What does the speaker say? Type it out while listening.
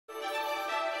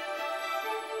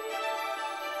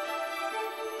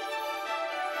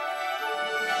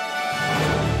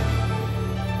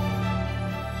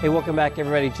Hey, welcome back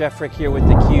everybody. Jeff Frick here with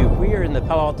theCUBE. We are in the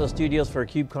Palo Alto studios for a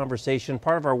CUBEConversation,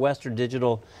 part of our Western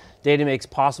Digital Data Makes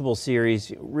Possible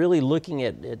series, really looking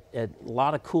at a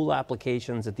lot of cool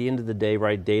applications. At the end of the day,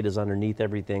 right, data's underneath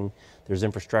everything. There's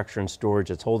infrastructure and storage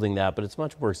that's holding that, but it's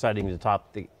much more exciting to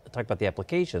talk about the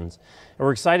applications. And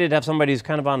we're excited to have somebody who's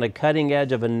kind of on the cutting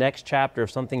edge of a next chapter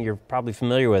of something you're probably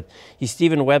familiar with. He's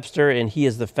Steven Webster, and he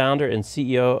is the founder and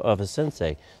CEO of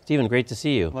Asensei. Steven, great to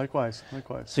see you. Likewise,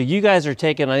 likewise. So you guys are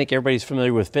taking, I think everybody's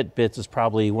familiar with Fitbits, is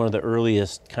probably one of the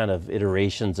earliest kind of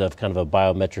iterations of kind of a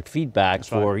biometric feedback. That's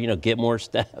for, right, you know, get more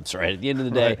steps, right? At the end of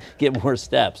the day, right, get more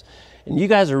steps. And you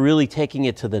guys are really taking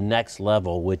it to the next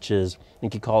level, which is, I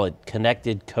think you call it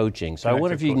connected coaching. So I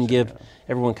wonder if you can give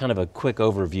everyone kind of a quick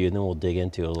overview and then we'll dig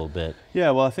into it a little bit. Yeah,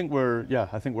 well I think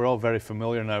we're all very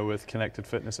familiar now with connected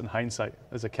fitness in hindsight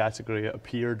as a category. It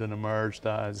appeared and emerged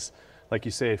as, like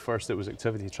you say, first it was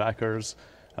activity trackers.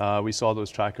 We saw those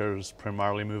trackers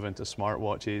primarily move into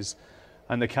smartwatches.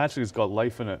 And the category's got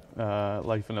life in it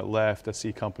left. I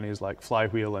see companies like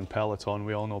Flywheel and Peloton.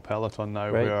 We all know Peloton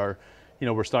now, right, where, you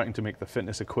know, we're starting to make the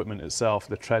fitness equipment itself,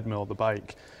 the treadmill, the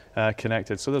bike,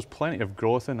 connected. So there's plenty of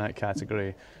growth in that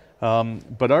category.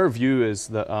 But our view is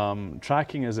that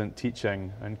tracking isn't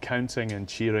teaching and counting and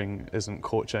cheering isn't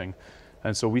coaching.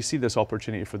 And so we see this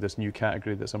opportunity for this new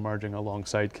category that's emerging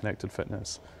alongside connected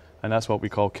fitness. And that's what we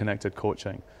call connected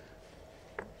coaching.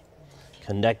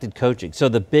 Connected coaching. So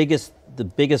the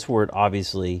biggest word,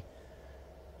 obviously,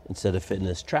 instead of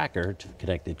fitness tracker to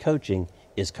connected coaching,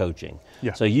 is coaching.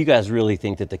 Yeah. So you guys really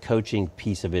think that the coaching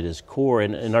piece of it is core,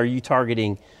 and are you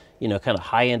targeting, you know, kind of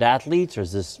high-end athletes, or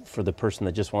is this for the person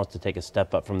that just wants to take a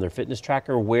step up from their fitness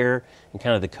tracker? Where in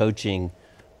kind of the coaching,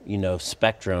 you know,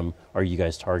 spectrum are you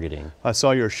guys targeting? I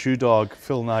saw your shoe dog,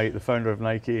 Phil Knight, the founder of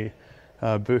Nike,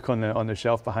 book on the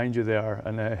shelf behind you there,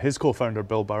 and his co-founder,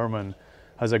 Bill Bowerman,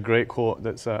 has a great quote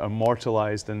that's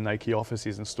immortalized in Nike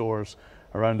offices and stores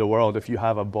around the world. If you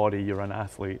have a body, you're an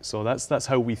athlete. So that's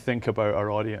how we think about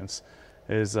our audience,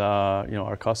 is you know,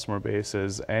 our customer base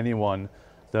is anyone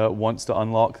that wants to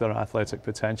unlock their athletic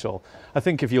potential. I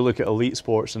think if you look at elite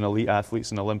sports and elite athletes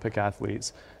and Olympic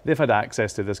athletes, they've had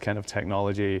access to this kind of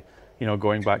technology, you know,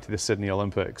 going back to the Sydney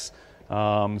Olympics.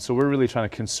 So we're really trying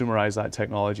to consumerize that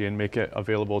technology and make it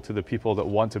available to the people that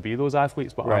want to be those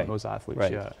athletes but aren't those athletes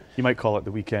yet. You might call it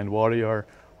the weekend warrior,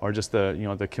 or just the, you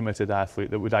know, the committed athlete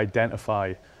that would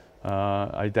identify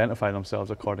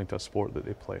themselves according to a sport that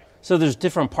they play. So there's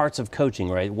different parts of coaching,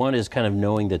 right? One is kind of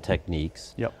knowing the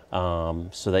techniques, yep,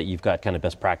 so that you've got kind of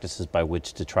best practices by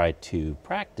which to try to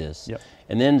practice. Yep.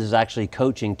 And then there's actually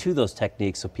coaching to those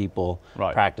techniques so people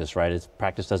practice, right?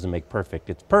 Practice doesn't make perfect,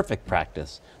 it's perfect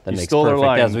practice that makes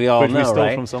perfect, as we all know, we stole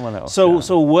right? From someone else.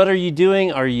 So what are you doing?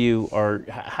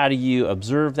 How do you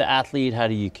observe the athlete? How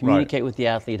do you communicate with the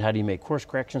athlete? How do you make course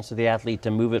corrections to the athlete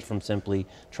to move it from simply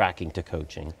tracking to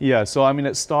coaching? Yeah, so I mean,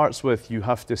 it starts with you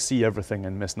have to see everything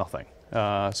and miss nothing.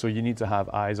 So you need to have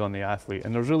eyes on the athlete,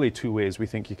 and there's really two ways we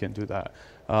think you can do that.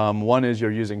 One is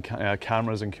you're using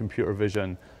cameras and computer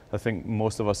vision. I think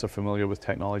most of us are familiar with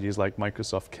technologies like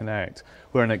Microsoft Kinect,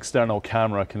 where an external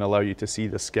camera can allow you to see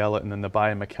the skeleton and the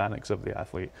biomechanics of the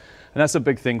athlete. And that's a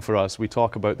big thing for us. We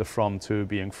talk about the from to,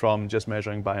 being from just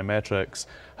measuring biometrics.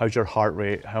 How's your heart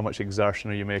rate? How much exertion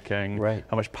are you making? Right.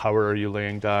 How much power are you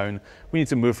laying down? We need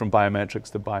to move from biometrics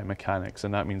to biomechanics,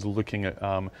 and that means looking at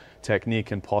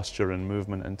technique and posture and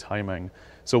movement and timing.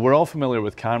 So we're all familiar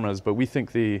with cameras, but we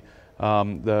think the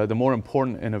more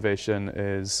important innovation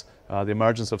is the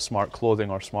emergence of smart clothing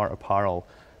or smart apparel,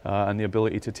 and the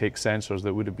ability to take sensors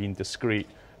that would have been discrete,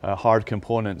 hard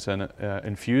components, and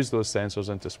infuse those sensors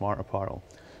into smart apparel.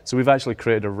 So we've actually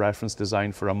created a reference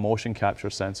design for a motion capture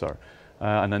sensor,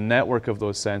 and a network of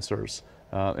those sensors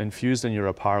infused in your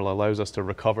apparel allows us to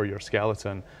recover your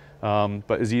skeleton,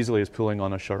 but as easily as pulling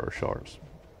on a shirt or shorts.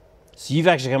 So you've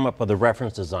actually come up with a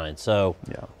reference design. So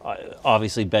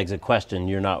obviously begs a question.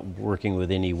 You're not working with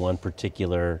any one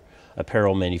particular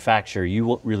apparel manufacturer.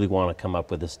 You really want to come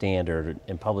up with a standard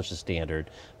and publish a standard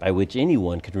by which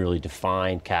anyone can really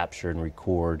define, capture, and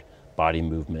record body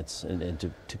movements and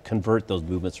to convert those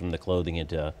movements from the clothing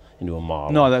into a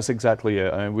model. No, that's exactly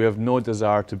it. I mean, we have no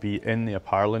desire to be in the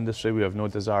apparel industry. We have no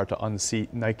desire to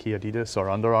unseat Nike, Adidas, or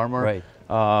Under Armour. Right.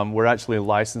 We're actually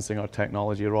licensing our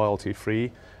technology royalty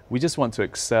free. We just want to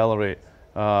accelerate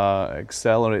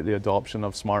accelerate the adoption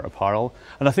of smart apparel.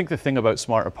 And I think the thing about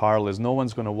smart apparel is no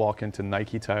one's going to walk into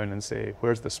Nike Town and say,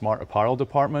 where's the smart apparel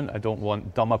department? I don't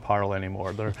want dumb apparel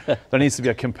anymore. There needs to be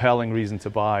a compelling reason to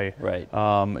buy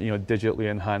digitally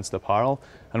enhanced apparel.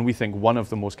 And we think one of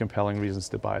the most compelling reasons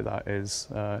to buy that is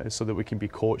so that we can be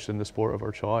coached in the sport of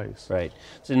our choice. Right.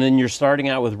 So, and then you're starting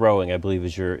out with rowing, I believe,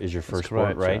 is your first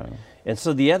sport, right? Yeah. And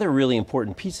so the other really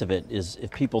important piece of it is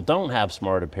if people don't have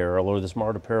smart apparel, or the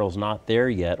smart apparel is not there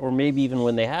yet, or maybe even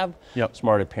when they have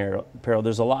smart apparel,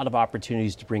 there's a lot of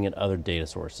opportunities to bring in other data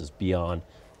sources beyond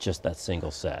just that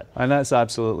single set. And that's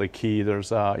absolutely key.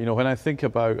 There's, when I think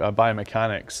about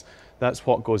biomechanics, that's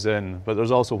what goes in, but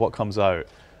there's also what comes out.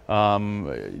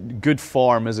 Good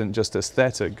form isn't just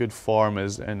aesthetic. Good form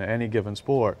is, in any given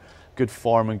sport, good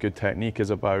form and good technique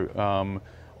is about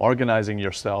organizing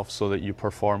yourself so that you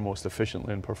perform most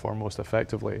efficiently and perform most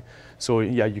effectively. So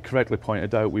yeah, you correctly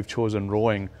pointed out we've chosen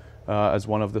rowing as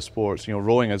one of the sports.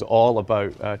 Rowing is all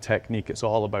about technique. It's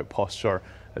all about posture.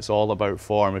 It's all about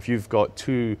form. If you've got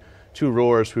two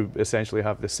rowers who essentially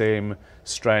have the same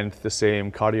strength, the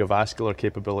same cardiovascular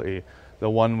capability, the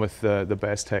one with the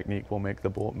best technique will make the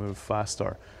boat move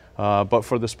faster. But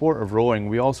for the sport of rowing,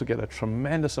 we also get a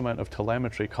tremendous amount of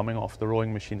telemetry coming off the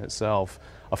rowing machine itself.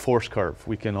 A force curve.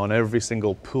 We can, on every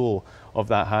single pull of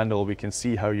that handle, we can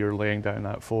see how you're laying down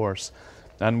that force.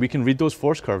 And we can read those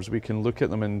force curves. We can look at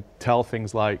them and tell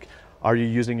things like, are you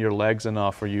using your legs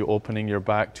enough? Are you opening your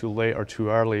back too late or too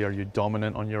early? Are you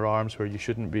dominant on your arms where you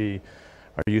shouldn't be?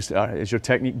 Is your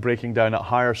technique breaking down at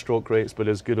higher stroke rates but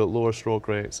is good at lower stroke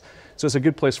rates? So it's a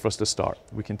good place for us to start.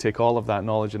 We can take all of that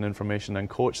knowledge and information and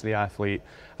coach the athlete,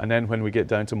 and then when we get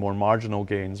down to more marginal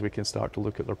gains, we can start to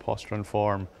look at their posture and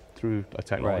form through a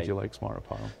technology like smart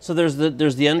apparel. So there's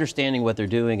the understanding what they're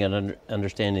doing and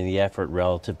understanding the effort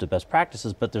relative to best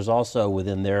practices, but there's also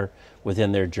within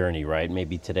their journey, right?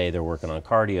 Maybe today they're working on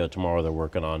cardio, tomorrow they're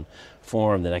working on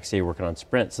form, the next day working on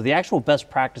sprint. So the actual best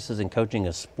practices in coaching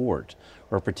a sport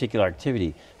or a particular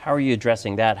activity, how are you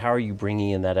addressing that? How are you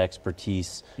bringing in that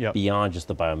expertise beyond just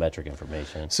the biometric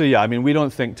information? So yeah, I mean, we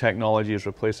don't think technology is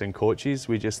replacing coaches.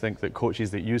 We just think that coaches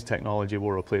that use technology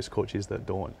will replace coaches that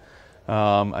don't.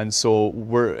 And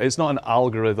so it's not an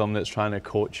algorithm that's trying to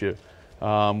coach you.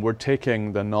 We're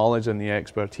taking the knowledge and the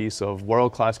expertise of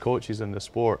world-class coaches in the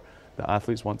sport that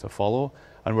athletes want to follow,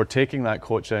 and we're taking that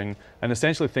coaching and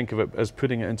essentially think of it as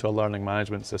putting it into a learning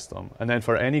management system. And then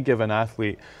for any given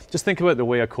athlete, just think about the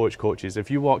way a coach coaches. If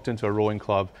you walked into a rowing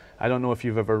club, I don't know if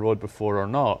you've ever rowed before or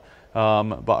not,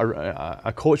 but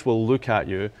a coach will look at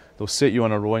you, they'll sit you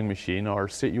on a rowing machine or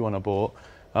sit you on a boat,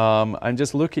 and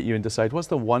just look at you and decide, what's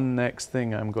the one next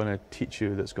thing I'm going to teach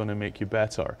you that's going to make you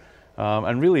better?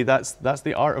 And really that's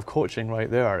the art of coaching right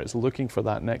there. It's looking for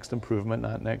that next improvement,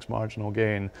 that next marginal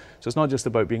gain. So it's not just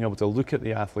about being able to look at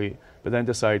the athlete, but then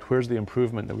decide where's the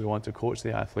improvement that we want to coach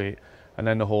the athlete, and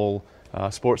then the whole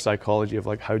sports psychology of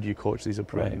like, how do you coach these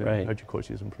improvements? How do you coach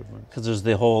these improvements? Because there's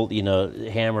the whole,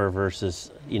 hammer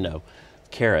versus,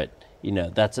 carrot.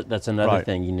 That's another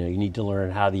thing. You need to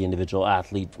learn how the individual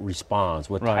athlete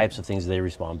responds. What types of things do they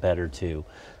respond better to?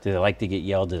 Do they like to get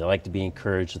yelled? Do they like to be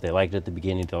encouraged? Do they like it at the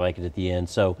beginning? Do they like it at the end?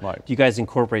 So do you guys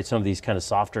incorporate some of these kind of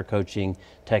softer coaching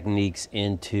techniques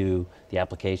into the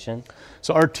application?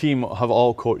 So our team have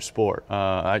all coached sport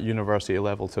at university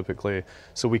level typically.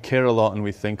 So we care a lot and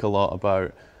we think a lot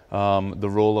about the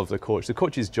role of the coach. The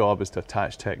coach's job is to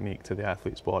attach technique to the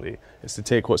athlete's body. It's to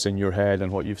take what's in your head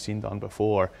and what you've seen done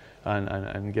before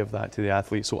and give that to the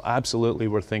athlete. So absolutely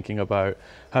we're thinking about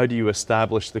how do you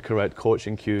establish the correct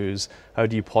coaching cues? How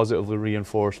do you positively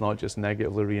reinforce, not just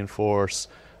negatively reinforce?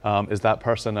 Is that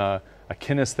person a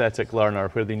kinesthetic learner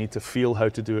where they need to feel how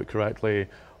to do it correctly?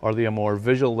 Or are they a more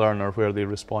visual learner where they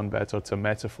respond better to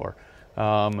metaphor?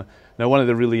 Now, one of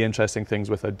the really interesting things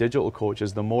with a digital coach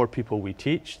is the more people we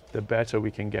teach, the better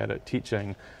we can get at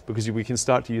teaching, because we can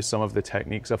start to use some of the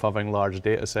techniques of having large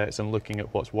data sets and looking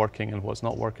at what's working and what's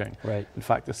not working. In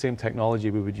fact, the same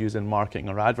technology we would use in marketing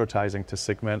or advertising to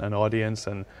segment an audience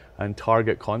and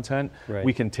target content,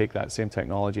 we can take that same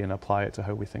technology and apply it to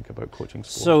how we think about coaching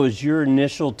sports. So is your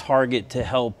initial target to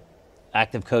help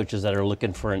active coaches that are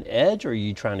looking for an edge, or are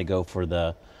you trying to go for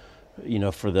the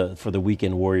for the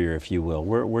weekend warrior, if you will?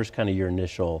 Where's kind of your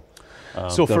initial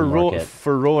So for go-to-market?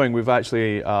 for rowing, we've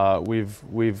actually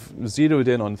we've zeroed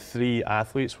in on 3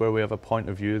 athletes where we have a point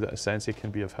of view that Asensei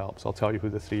can be of help. So I'll tell you who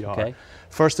the 3 are. Okay.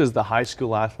 First is the high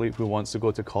school athlete who wants to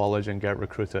go to college and get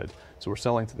recruited. So we're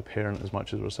selling to the parent as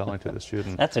much as we're selling to the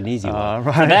student. That's an easy one.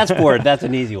 Right. For that sport, that's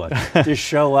an easy one. Just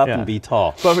show up and be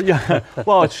tall. But yeah,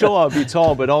 well, show up, be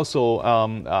tall, but also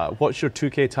what's your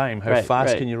 2K time? How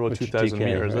fast can you row 2,000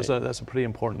 meters? That's a pretty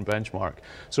important benchmark.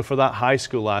 So for that high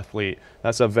school athlete,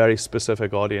 that's a very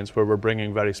specific audience where we're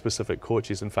bringing very specific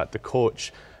coaches. In fact, the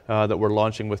coach that we're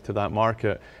launching with to that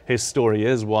market, his story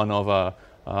is one of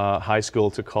a high school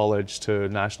to college to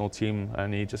national team,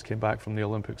 and he just came back from the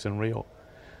Olympics in Rio.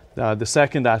 The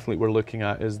second athlete we're looking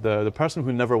at is the person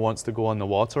who never wants to go on the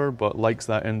water but likes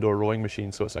that indoor rowing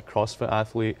machine. So it's a CrossFit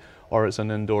athlete or it's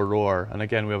an indoor rower. And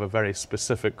again, we have a very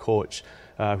specific coach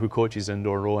who coaches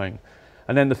indoor rowing.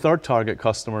 And then the third target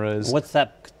customer is... What's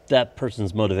that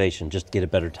person's motivation? Just to get a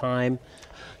better time?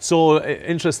 So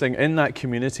interesting, in that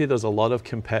community there's a lot of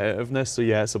competitiveness. So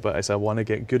yeah, it's about, I want to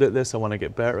get good at this, I want to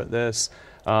get better at this.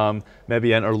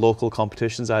 Maybe enter local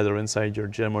competitions either inside your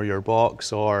gym or your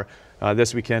box, or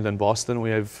this weekend in Boston we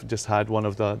have just had one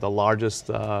of the largest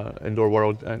indoor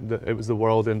world, it was the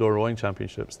World Indoor Rowing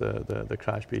Championships, the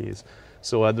Crash Bees.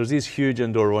 So there's these huge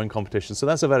indoor rowing competitions, so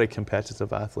that's a very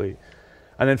competitive athlete.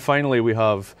 And then finally we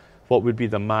have what would be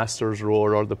the masters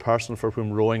rower, or the person for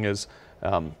whom rowing is,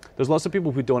 there's lots of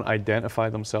people who don't identify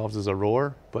themselves as a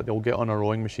rower, but they'll get on a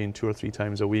rowing machine 2 or 3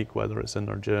 times a week, whether it's in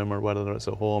their gym or whether it's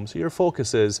at home. So your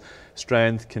focus is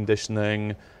strength,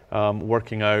 conditioning,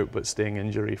 working out but staying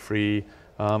injury free,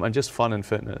 and just fun and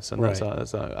fitness. And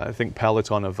I think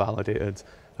Peloton have validated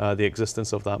the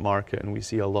existence of that market, and we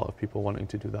see a lot of people wanting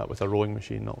to do that with a rowing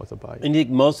machine, not with a bike. And you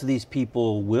think most of these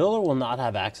people will or will not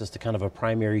have access to kind of a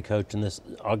primary coach, and this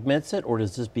augments it, or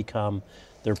does this become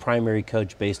their primary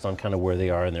coach based on kind of where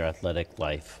they are in their athletic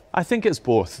life? I think it's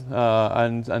both,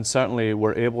 and certainly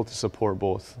we're able to support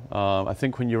both. I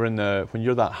think when you're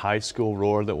that high school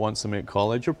rower that wants to make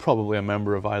college, you're probably a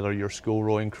member of either your school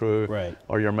rowing crew,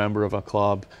 or you're a member of a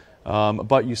club,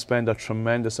 but you spend a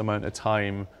tremendous amount of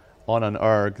time on an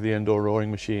erg, the indoor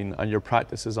rowing machine, and your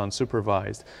practice is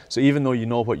unsupervised. So even though you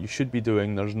know what you should be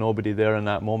doing, there's nobody there in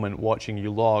that moment watching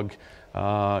you log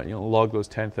those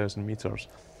 10,000 meters.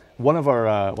 One of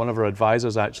our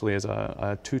advisors actually is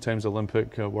a 2 times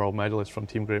Olympic world medalist from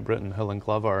Team Great Britain, Helen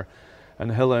Glover.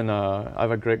 And Helen, I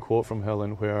have a great quote from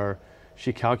Helen where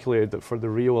she calculated that for the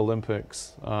Rio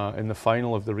Olympics, in the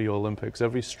final of the Rio Olympics,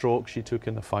 every stroke she took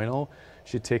in the final,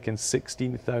 she'd taken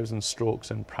 16,000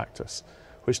 strokes in practice,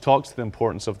 which talks to the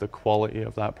importance of the quality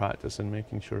of that practice and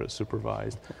making sure it's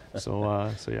supervised.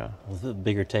 So yeah. Well, the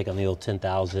bigger take on the old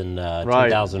 10,000 reps,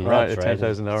 right?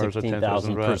 10,000 hours or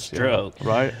 10,000 per reps, stroke. Yeah.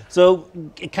 Right. So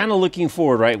kind of looking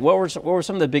forward, right? What were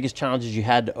some of the biggest challenges you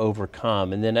had to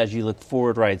overcome? And then as you look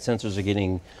forward, right, sensors are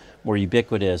getting more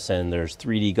ubiquitous, and there's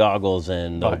 3D goggles,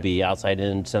 and there'll be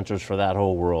outside-in sensors for that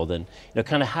whole world. And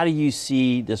kind of how do you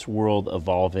see this world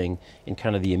evolving in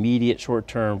kind of the immediate short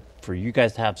term for you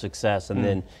guys to have success, and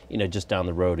then just down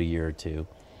the road a year or two?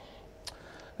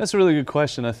 That's a really good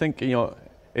question. I think in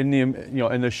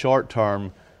the short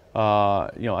term,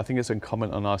 I think it's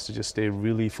incumbent on us to just stay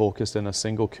really focused in a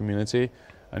single community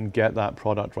and get that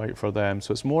product right for them.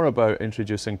 So it's more about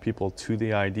introducing people to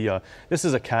the idea. This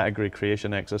is a category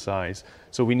creation exercise.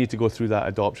 So we need to go through that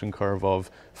adoption curve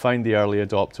of find the early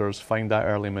adopters, find that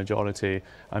early majority,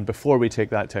 and before we take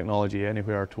that technology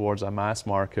anywhere towards a mass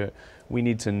market, we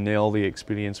need to nail the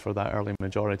experience for that early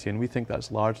majority. And we think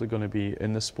that's largely going to be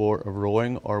in the sport of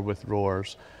rowing or with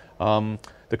rowers.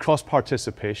 The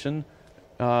cross-participation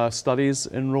studies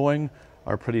in rowing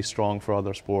are pretty strong for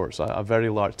other sports. A very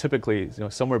large, typically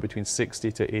somewhere between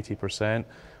 60 to 80%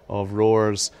 of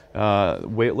rowers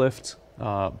weightlift,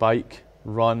 bike,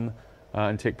 run,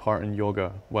 and take part in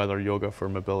yoga, whether yoga for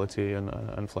mobility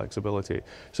and flexibility.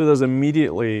 So there's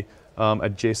immediately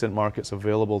adjacent markets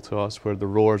available to us where the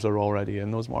rowers are already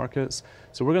in those markets.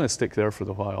 So we're going to stick there for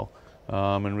the while.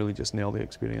 And really just nail the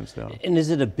experience there. And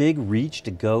is it a big reach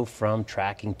to go from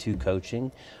tracking to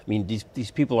coaching? I mean,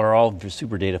 these people are all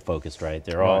super data focused, right?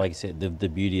 They're all, like I said, the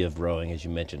beauty of rowing, as you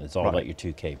mentioned, it's all about your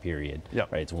 2K period,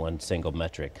 right? It's one single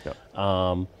metric.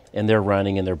 And they're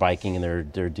running and they're biking and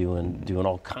they're doing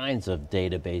all kinds of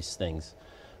database things.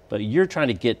 but you're trying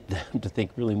to get them to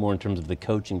think really more in terms of the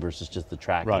coaching versus just the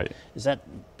tracking. Right. Has that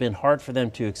been hard for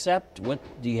them to accept? What,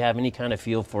 do you have any kind of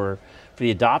feel for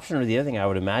the adoption? Or the other thing I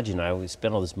would imagine, I always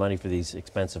spend all this money for these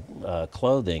expensive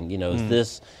clothing, you know,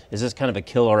 is this kind of a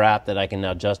killer app that I can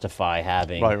now justify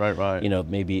having, right. you know,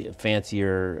 maybe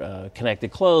fancier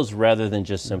connected clothes rather than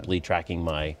just simply tracking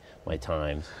my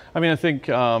times? I mean, I think,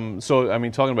 so I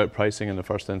mean, talking about pricing in the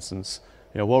first instance,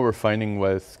 you know, what we're finding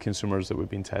with consumers that we've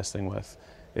been testing with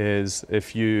is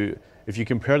if you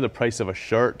compare the price of a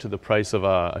shirt to the price of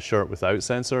a shirt without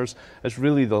sensors, it's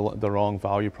really the wrong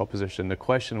value proposition. The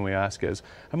question we ask is,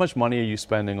 how much money are you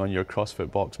spending on your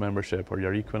CrossFit Box membership or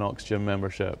your Equinox gym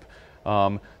membership?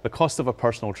 The cost of a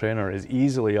personal trainer is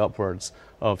easily upwards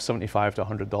of $75 to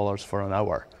 $100 for an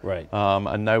hour. Right.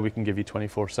 And now we can give you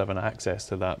 24/7 access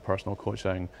to that personal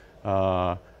coaching.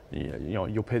 You know,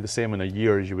 you'll pay the same in a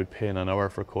year as you would pay in an hour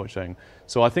for coaching.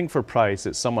 So I think for price,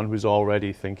 it's someone who's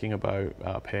already thinking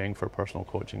about paying for personal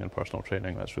coaching and personal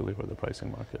training. That's really where the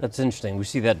pricing market. That's interesting. We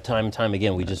see that time and time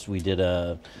again. We did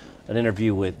an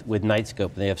interview with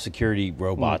Nightscope. They have security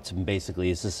robots, and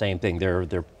basically it's the same thing.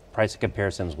 Their price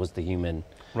comparisons was the human.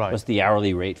 Right. What's the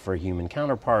hourly rate for a human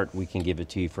counterpart? We can give it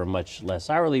to you for a much less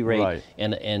hourly rate, right.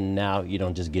 and now you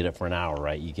don't just get it for an hour,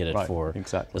 right? You get it for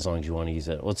exactly. as long as you want to use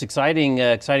it. Well, it's exciting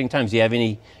times. Do you have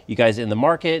you guys in the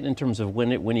market in terms of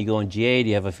when you go in GA? Do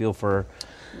you have a feel for?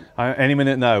 Any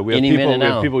minute now. We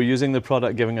have people using the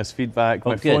product, giving us feedback.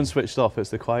 My phone switched off. It's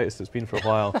the quietest it's been for a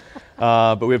while.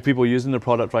 But we have people using the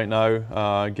product right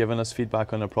now, giving us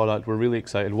feedback on the product. We're really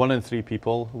excited. 1 in 3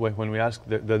 people, when we ask,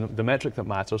 the metric that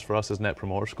matters for us is Net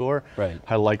Promoter Score. Right.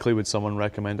 How likely would someone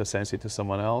recommend Asensei to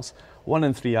someone else? 1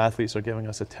 in 3 athletes are giving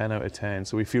us a 10 out of 10.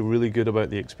 So we feel really good about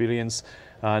the experience.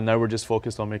 Now we're just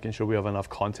focused on making sure we have enough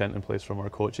content in place from our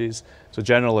coaches. So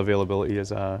general availability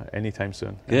is anytime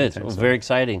soon. Good, well, very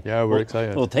exciting. Yeah, we're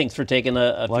excited. Well, thanks for taking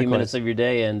a few minutes of your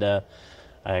day, and I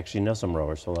actually know some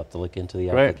rowers, so we'll have to look into the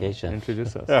application.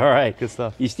 Introduce us. All right. Good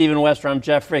stuff. He's Steven Webster, I'm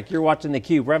Jeff Frick. You're watching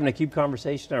theCUBE. We're having a CUBE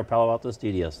conversation in our Palo Alto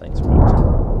studios. Thanks for watching.